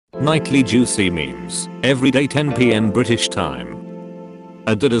Nightly juicy memes. Every day 10 p.m. British time.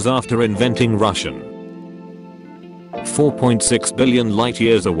 Adidas after inventing Russian. 4.6 billion light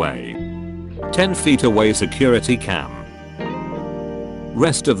years away. 10 feet away security cam.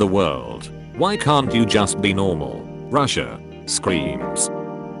 Rest of the world. Why can't you just be normal? Russia screams.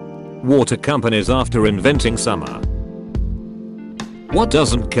 Water companies after inventing summer. What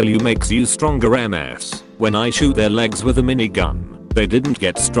doesn't kill you makes you stronger. MFs. When I shoot their legs with a minigun, they didn't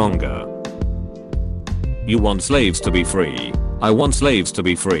get stronger. You want slaves to be free. I want slaves to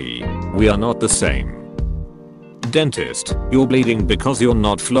be free. We are not the same. Dentist, you're bleeding because you're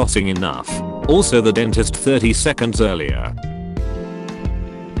not flossing enough. Also the dentist 30 seconds earlier.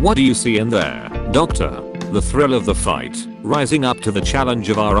 What do you see in there, doctor? The thrill of the fight, rising up to the challenge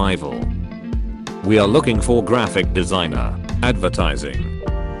of our rival. We are looking for graphic designer, advertising.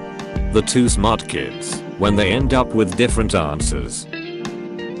 The two smart kids, when they end up with different answers.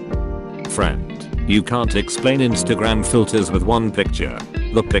 Friend, you can't explain Instagram filters with one picture.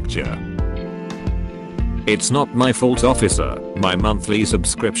 The picture. It's not my fault, officer. My monthly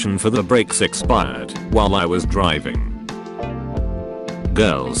subscription for the brakes expired while I was driving.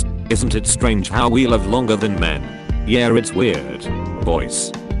 Girls, isn't it strange how we live longer than men? Yeah, it's weird.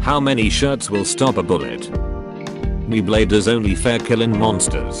 Boys, how many shirts will stop a bullet? Me Blade is only fair killing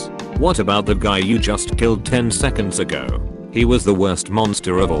monsters. What about the guy you just killed 10 seconds ago? He was the worst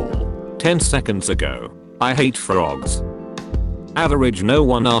monster of all. 10 seconds ago. I hate frogs. Average no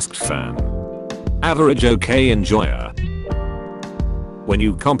one asked fan. Average okay enjoyer. When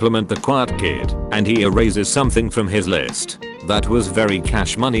you compliment the quiet kid and he erases something from his list, that was very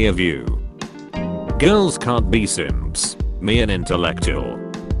cash money of you. Girls can't be simps. Me an intellectual.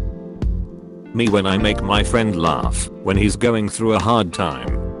 Me when I make my friend laugh when he's going through a hard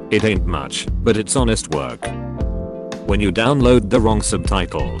time. It ain't much, but it's honest work. When you download the wrong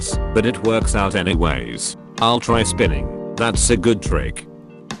subtitles, but it works out anyways. I'll try spinning. That's a good trick.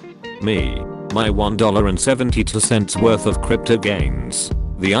 Me. My $1.72 worth of crypto gains.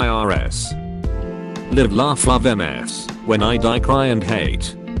 The IRS. Live laugh love MFs. When I die cry and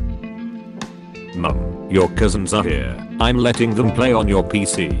hate. Mum, your cousins are here. I'm letting them play on your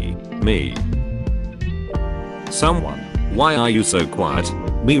PC. Me. Someone, why are you so quiet?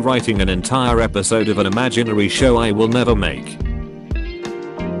 Me writing an entire episode of an imaginary show I will never make.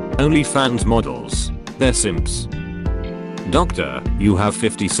 OnlyFans models. They're simps. Doctor, you have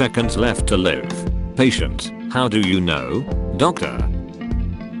 50 seconds left to live. Patient, how do you know? Doctor.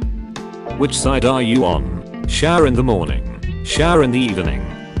 Which side are you on? Shower in the morning. Shower in the evening.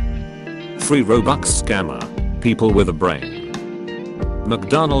 Free Robux scammer. People with a brain.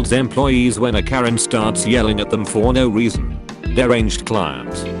 McDonald's employees when a Karen starts yelling at them for no reason. Deranged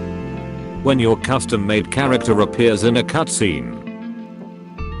client. When your custom-made character appears in a cutscene.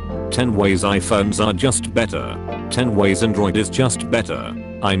 10 ways iPhones are just better. 10 ways Android is just better.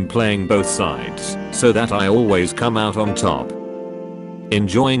 I'm playing both sides so that I always come out on top.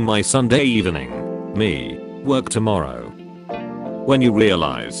 Enjoying my Sunday evening. Me. Work tomorrow. When you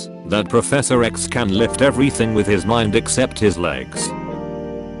realize that Professor X can lift everything with his mind except his legs.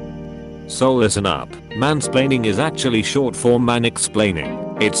 So listen up. Mansplaining is actually short for man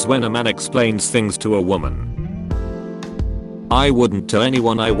explaining. It's when a man explains things to a woman. I wouldn't tell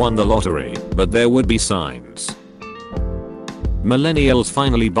anyone I won the lottery, but there would be signs. Millennials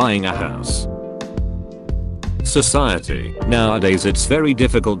finally buying a house. Society. Nowadays it's very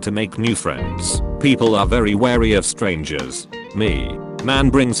difficult to make new friends. People are very wary of strangers. Me. Man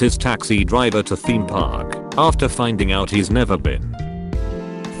brings his taxi driver to theme park after finding out he's never been.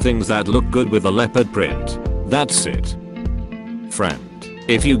 Things that look good with a leopard print. That's it. Friend.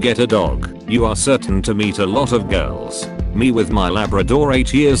 If you get a dog, you are certain to meet a lot of girls. Me with my Labrador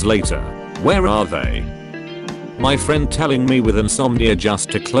 8 years later. Where are they? My friend telling me with insomnia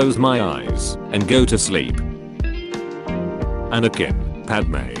just to close my eyes and go to sleep. Anakin,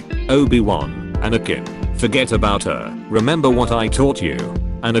 Padme, Obi-Wan, Anakin, forget about her. Remember what I taught you.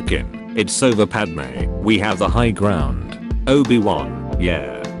 Anakin, it's over Padme, we have the high ground. Obi-Wan,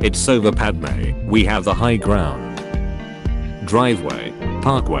 yeah, it's over Padme, we have the high ground. Driveway,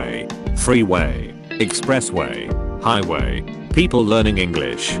 parkway, freeway, expressway, highway, people learning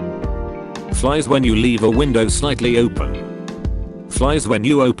English. Flies when you leave a window slightly open. Flies when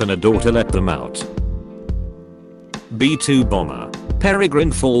you open a door to let them out. B2 bomber,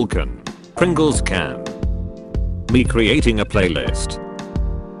 peregrine falcon, Pringles can. Me creating a playlist.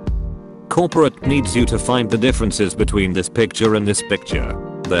 Corporate needs you to find the differences between this picture and this picture.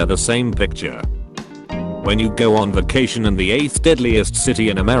 They're the same picture. When you go on vacation in the 8th deadliest city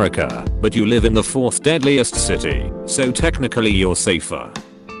in America, but you live in the 4th deadliest city, so technically you're safer.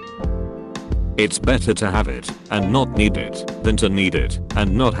 It's better to have it and not need it than to need it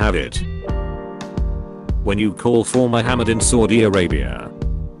and not have it. When you call for Muhammad in Saudi Arabia.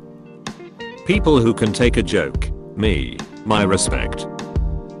 People who can take a joke. Me. My respect.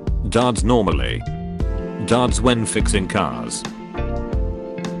 Dads normally. Dads when fixing cars.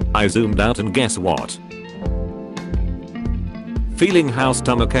 I zoomed out and guess what? Feeling how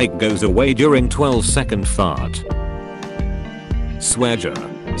stomachache goes away during 12-second fart. Swear jar.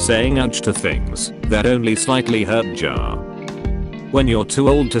 Saying ouch to things that only slightly hurt jar. When you're too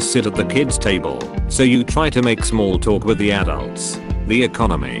old to sit at the kids table, so you try to make small talk with the adults. The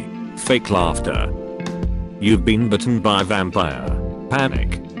economy. Fake laughter. You've been bitten by a vampire.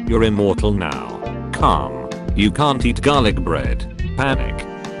 Panic. You're immortal now. Calm. You can't eat garlic bread. Panic.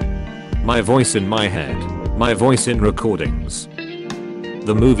 My voice in my head. My voice in recordings.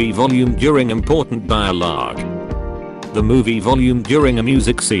 The movie volume during important dialogue. The movie volume during a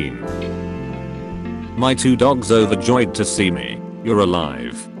music scene. My 2 dogs overjoyed to see me. You're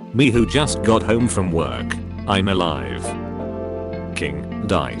alive. Me who just got home from work. I'm alive. King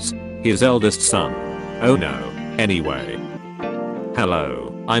dies. His eldest son. Oh no. Anyway.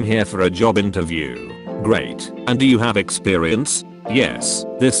 Hello. I'm here for a job interview. Great. And do you have experience? Yes.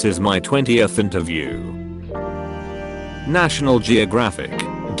 This is my 20th interview. National Geographic.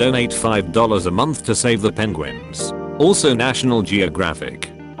 Donate $5 a month to save the penguins. Also National Geographic.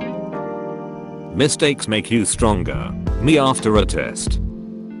 Mistakes make you stronger. Me after a test.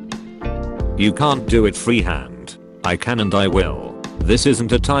 You can't do it freehand. I can and I will. This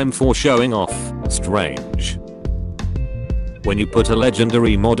isn't a time for showing off. Strange. When you put a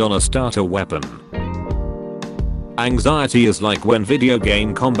legendary mod on a starter weapon. Anxiety is like when video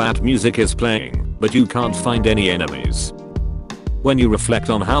game combat music is playing, but you can't find any enemies. When you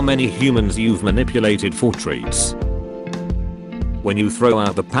reflect on how many humans you've manipulated for treats. When you throw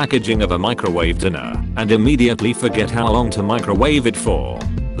out the packaging of a microwave dinner and immediately forget how long to microwave it for.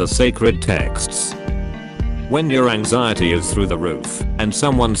 The sacred texts. When your anxiety is through the roof and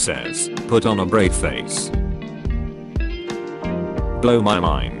someone says, put on a brave face. Blow my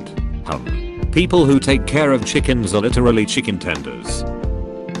mind. People who take care of chickens are literally chicken tenders.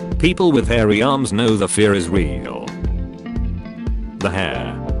 People with hairy arms know the fear is real. The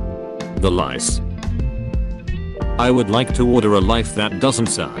hair. The lice. I would like to order a life that doesn't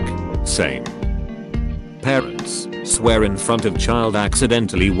suck. Same. Parents swear in front of child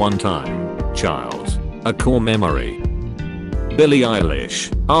accidentally one time. Child. A core memory. Billie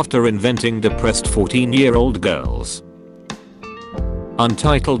Eilish after inventing depressed 14-year-old girls.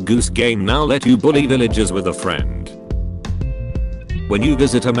 Untitled Goose Game now let you bully villagers with a friend. When you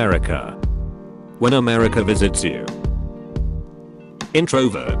visit America. When America visits you.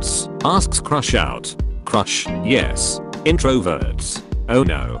 Introverts asks crush out. Crush, yes. Introverts. Oh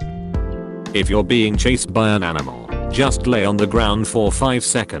no. If you're being chased by an animal, just lay on the ground for 5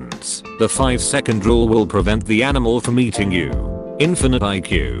 seconds. The 5-second rule will prevent the animal from eating you. Infinite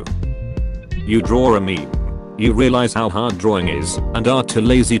IQ. You draw a meme. You realize how hard drawing is and are too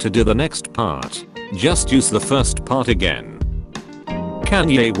lazy to do the next part. Just use the first part again.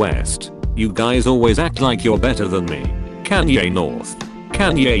 Kanye West. You guys always act like you're better than me. Kanye North.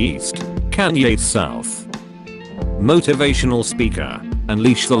 Kanye East. Kanye South. Motivational speaker.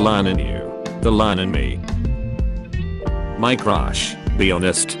 Unleash the lion in you. The lion in me. My crush. Be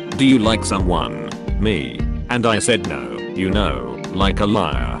honest. Do you like someone? Me. And I said no. You know, like a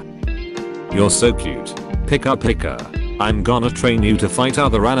liar. You're so cute. Picker picker. I'm gonna train you to fight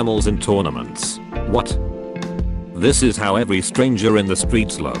other animals in tournaments. What? This is how every stranger in the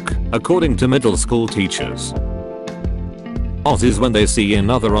streets look, according to middle school teachers. Aussies when they see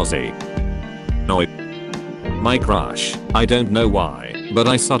another Aussie. No. My crush. I don't know why, but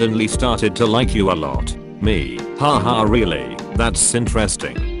I suddenly started to like you a lot. Me. Haha really? That's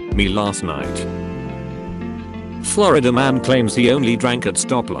interesting. Me last night. Florida man claims he only drank at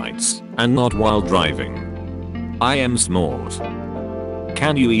stoplights and not while driving. I am smart.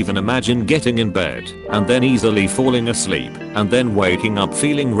 Can you even imagine getting in bed and then easily falling asleep and then waking up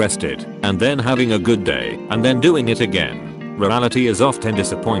feeling rested and then having a good day and then doing it again? Reality is often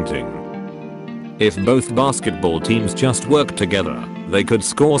disappointing. If both basketball teams just worked together, they could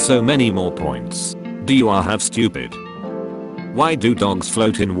score so many more points. Do you are half stupid? Why do dogs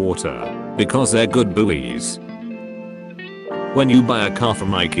float in water? Because they're good buoys. When you buy a car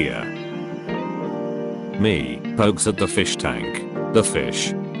from IKEA. Me pokes at the fish tank. The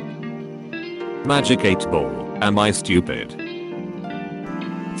fish. Magic 8 ball. Am I stupid?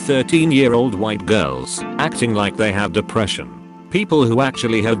 13-year-old white girls acting like they have depression. People who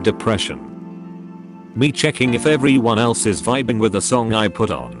actually have depression. Me checking if everyone else is vibing with the song I put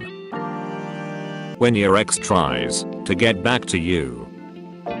on. when your ex tries to get back to you.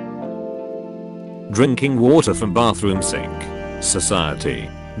 Drinking water from bathroom sink. Society.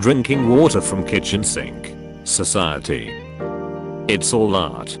 Drinking water from kitchen sink. Society. It's all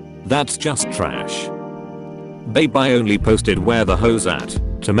art. That's just trash. Babe, I only posted where the hose at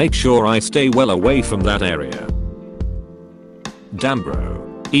to make sure I stay well away from that area. Damn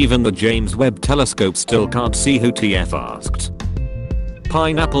bro. Even the James Webb Telescope still can't see who TF asked.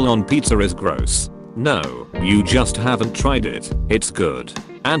 Pineapple on pizza is gross. No, you just haven't tried it. It's good.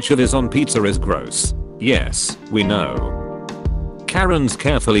 Anchovies on pizza is gross. Yes, we know. Karen's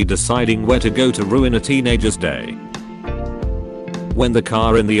carefully deciding where to go to ruin a teenager's day. When the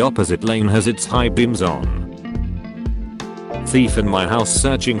car in the opposite lane has its high beams on. Thief in my house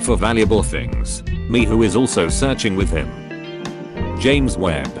searching for valuable things. Me who is also searching with him. James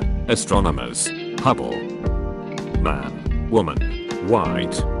Webb. Astronomers. Hubble. Man. Woman.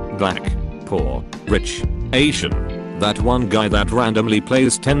 White. Black. Poor. Rich. Asian. That one guy that randomly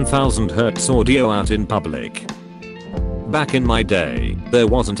plays 10,000 Hz audio out in public. Back in my day, there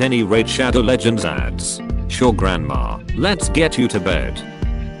wasn't any Raid Shadow Legends ads. Sure grandma, let's get you to bed.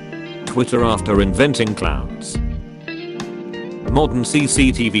 Twitter after inventing clowns. Modern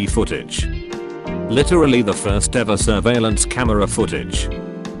CCTV footage. Literally the first ever surveillance camera footage.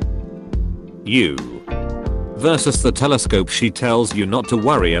 You. Versus the telescope she tells you not to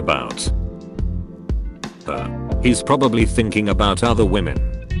worry about. Her. He's probably thinking about other women.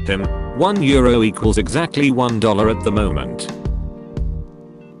 Him. €1 equals exactly $1 at the moment.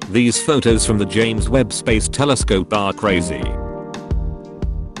 These photos from the James Webb Space Telescope are crazy.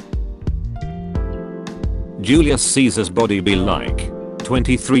 Julius Caesar's body be like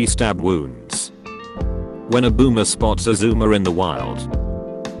 23 stab wounds. When a boomer spots a zoomer in the wild.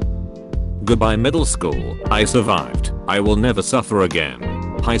 Goodbye middle school, I survived. I will never suffer again.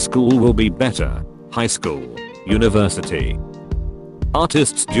 High school will be better. High school. University.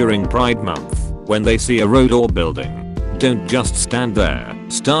 Artists during Pride Month, when they see a road or building, don't just stand there,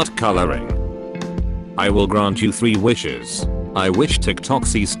 start coloring. I will grant you 3 wishes. I wish TikTok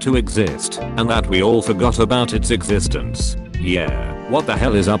ceased to exist, and that we all forgot about its existence. Yeah, what the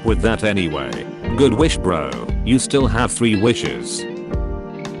hell is up with that anyway? Good wish bro, you still have 3 wishes.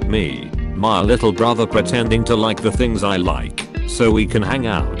 Me, my little brother pretending to like the things I like, so we can hang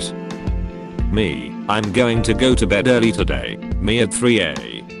out. Me, I'm going to go to bed early today. Me at 3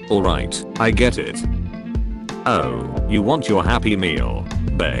 Alright, I get it. Oh, you want your happy meal.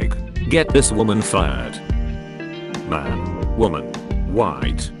 Beg. Get this woman fired. Man, woman,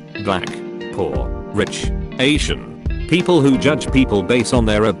 white, black, poor, rich, Asian. People who judge people based on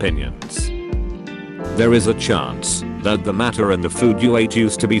their opinions. There is a chance that the matter in the food you ate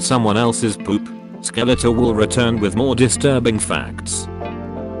used to be someone else's poop. Skeletor will return with more disturbing facts.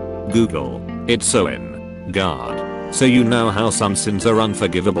 Google. It's so in. God. So you know how some sins are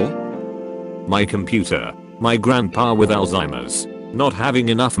unforgivable? My computer. My grandpa with Alzheimer's. Not having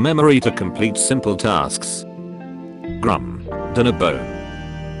enough memory to complete simple tasks. Grum. Dinner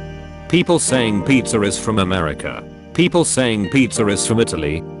bone. People saying pizza is from America. People saying pizza is from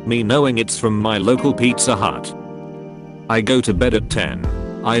Italy. Me knowing it's from my local Pizza Hut. I go to bed at 10.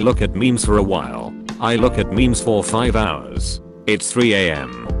 I look at memes for a while. I look at memes for 5 hours. It's 3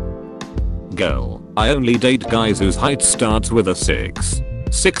 AM. Girl, I only date guys whose height starts with a 6.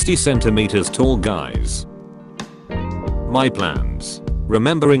 60 centimeters tall guys. My plans.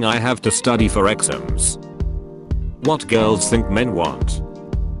 Remembering I have to study for exams. What girls think men want.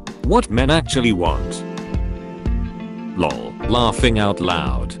 What men actually want. Lol. Laughing out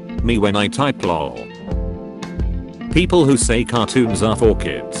loud. Me when I type lol. People who say cartoons are for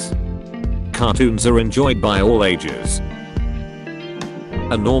kids. Cartoons are enjoyed by all ages.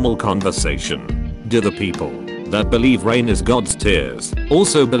 A normal conversation. Do the people that believe rain is God's tears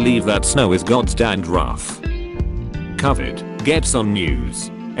also believe that snow is God's dandruff? COVID gets on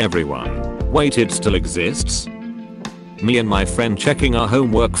news. Everyone. Wait, it still exists? Me and my friend checking our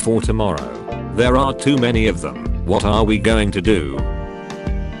homework for tomorrow. There are too many of them. What are we going to do?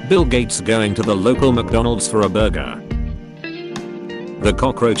 Bill Gates going to the local McDonald's for a burger. The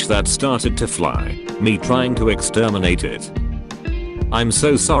cockroach that started to fly. Me trying to exterminate it. I'm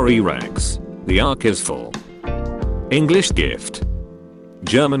so sorry Rex. The ark is full. English gift.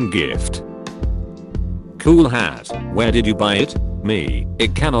 German gift. Cool hat. Where did you buy it? Me.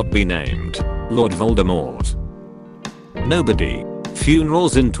 It cannot be named. Lord Voldemort. Nobody.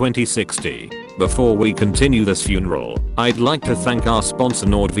 Funerals in 2060. Before we continue this funeral, I'd like to thank our sponsor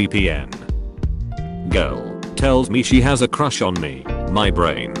NordVPN. Girl tells me she has a crush on me. My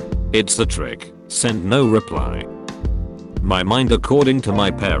brain. It's a trick. Send no reply. My mind according to my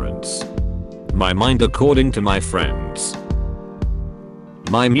parents. My mind according to my friends.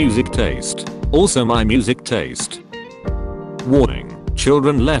 My music taste. Also my music taste. Warning.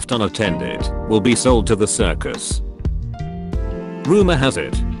 Children left unattended will be sold to the circus. Rumor has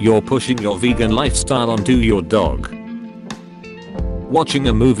it, you're pushing your vegan lifestyle onto your dog. Watching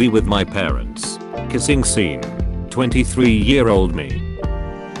a movie with my parents. Kissing scene. 23-year-old me.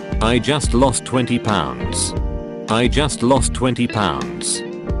 I just lost 20 pounds. I just lost 20 pounds.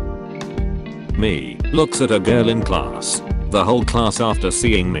 Me looks at a girl in class. The whole class after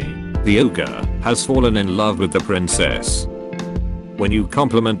seeing me. The ogre has fallen in love with the princess. When you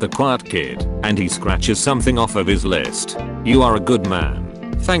compliment the quiet kid and he scratches something off of his list, you are a good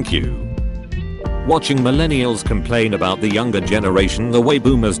man. Thank you. Watching millennials complain about the younger generation the way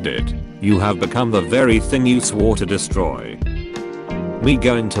boomers did, you have become the very thing you swore to destroy. Me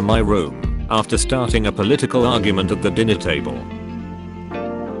going to my room after starting a political argument at the dinner table.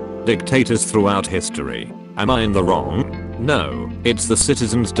 Dictators throughout history. Am I in the wrong? No, it's the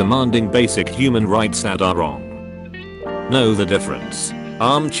citizens demanding basic human rights that are wrong. Know the difference.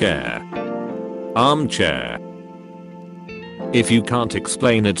 Armchair. Armchair. If you can't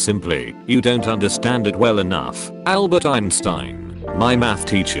explain it simply, you don't understand it well enough. Albert Einstein, my math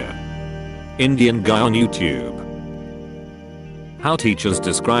teacher. Indian guy on YouTube. How teachers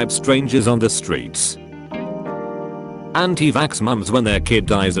describe strangers on the streets. Anti-vax mums when their kid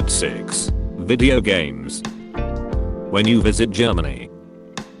dies at 6. Video games. When you visit Germany.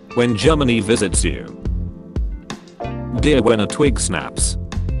 When Germany visits you. Deer when a twig snaps.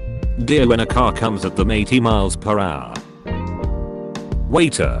 Deer when a car comes at them 80 miles per hour.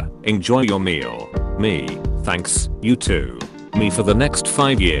 Waiter, enjoy your meal. Me, thanks, you too. Me for the next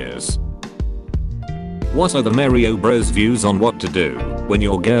 5 years. What are the Mario Bros views on what to do when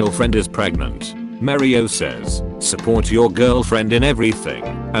your girlfriend is pregnant? Mario says, support your girlfriend in everything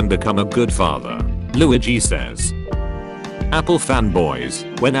and become a good father. Luigi says, Apple fanboys,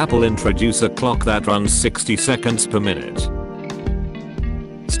 when Apple introduce a clock that runs 60 seconds per minute.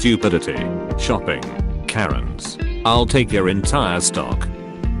 Stupidity. Shopping. Karens. I'll take your entire stock.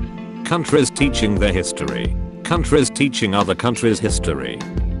 Countries teaching their history. Countries teaching other countries' history.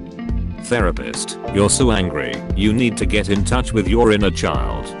 Therapist. You're so angry, you need to get in touch with your inner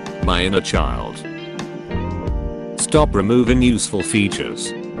child. My inner child. Stop removing useful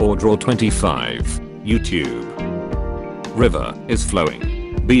features. Or draw 25. YouTube. River is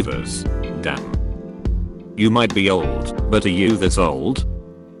flowing. Beavers. Dam. You might be old, but are you this old?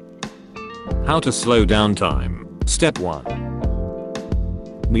 How to slow down time. Step 1.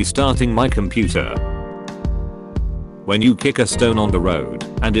 Me starting my computer. When you kick a stone on the road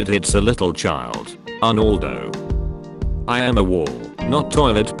and it hits a little child. Arnaldo. I am a wall, not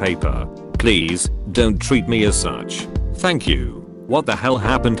toilet paper. Please, don't treat me as such. Thank you. What the hell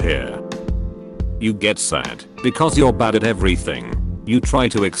happened here? You get sad because you're bad at everything. You try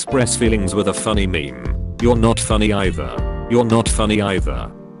to express feelings with a funny meme. You're not funny either. You're not funny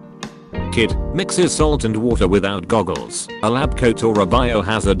either. Kid mixes salt and water without goggles, a lab coat or a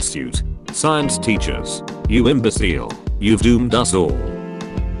biohazard suit. Science teachers. You imbecile. You've doomed us all.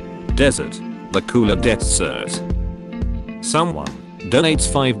 Desert. The cooler desert. Someone donates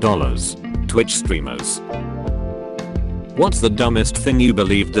 $5. Twitch streamers. What's the dumbest thing you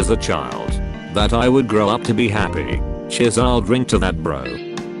believed as a child? That I would grow up to be happy. Cheers, I'll drink to that, bro.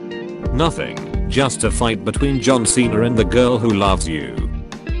 Nothing. Just a fight between John Cena and the girl who loves you.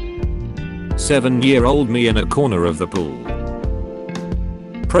 7-year-old me in a corner of the pool.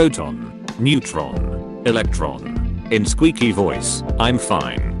 Proton. Neutron. Electron. In squeaky voice, I'm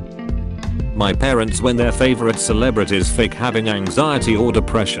fine. My parents when their favorite celebrities fake having anxiety or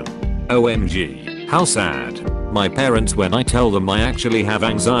depression. OMG. How sad. My parents when I tell them I actually have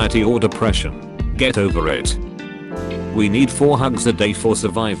anxiety or depression. Get over it. We need 4 hugs a day for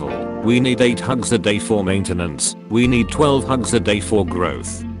survival. We need 8 hugs a day for maintenance. We need 12 hugs a day for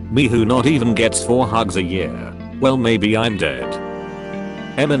growth. Me who not even gets 4 hugs a year. Well, maybe I'm dead.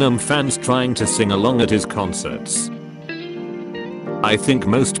 Eminem fans trying to sing along at his concerts. I think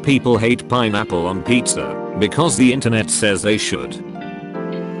most people hate pineapple on pizza because the internet says they should.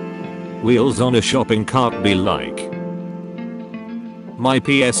 Wheels on a shopping cart be like. My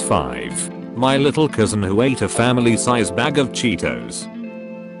PS5. My little cousin who ate a family-size bag of Cheetos.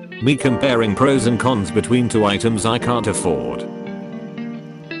 Me comparing pros and cons between 2 items I can't afford.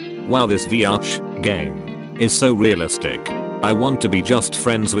 Wow, this VR game is so realistic. I want to be just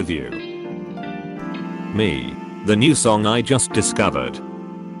friends with you. Me. The new song I just discovered.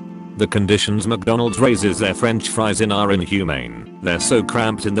 The conditions McDonald's raises their french fries in are inhumane. They're so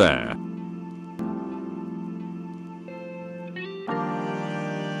cramped in there.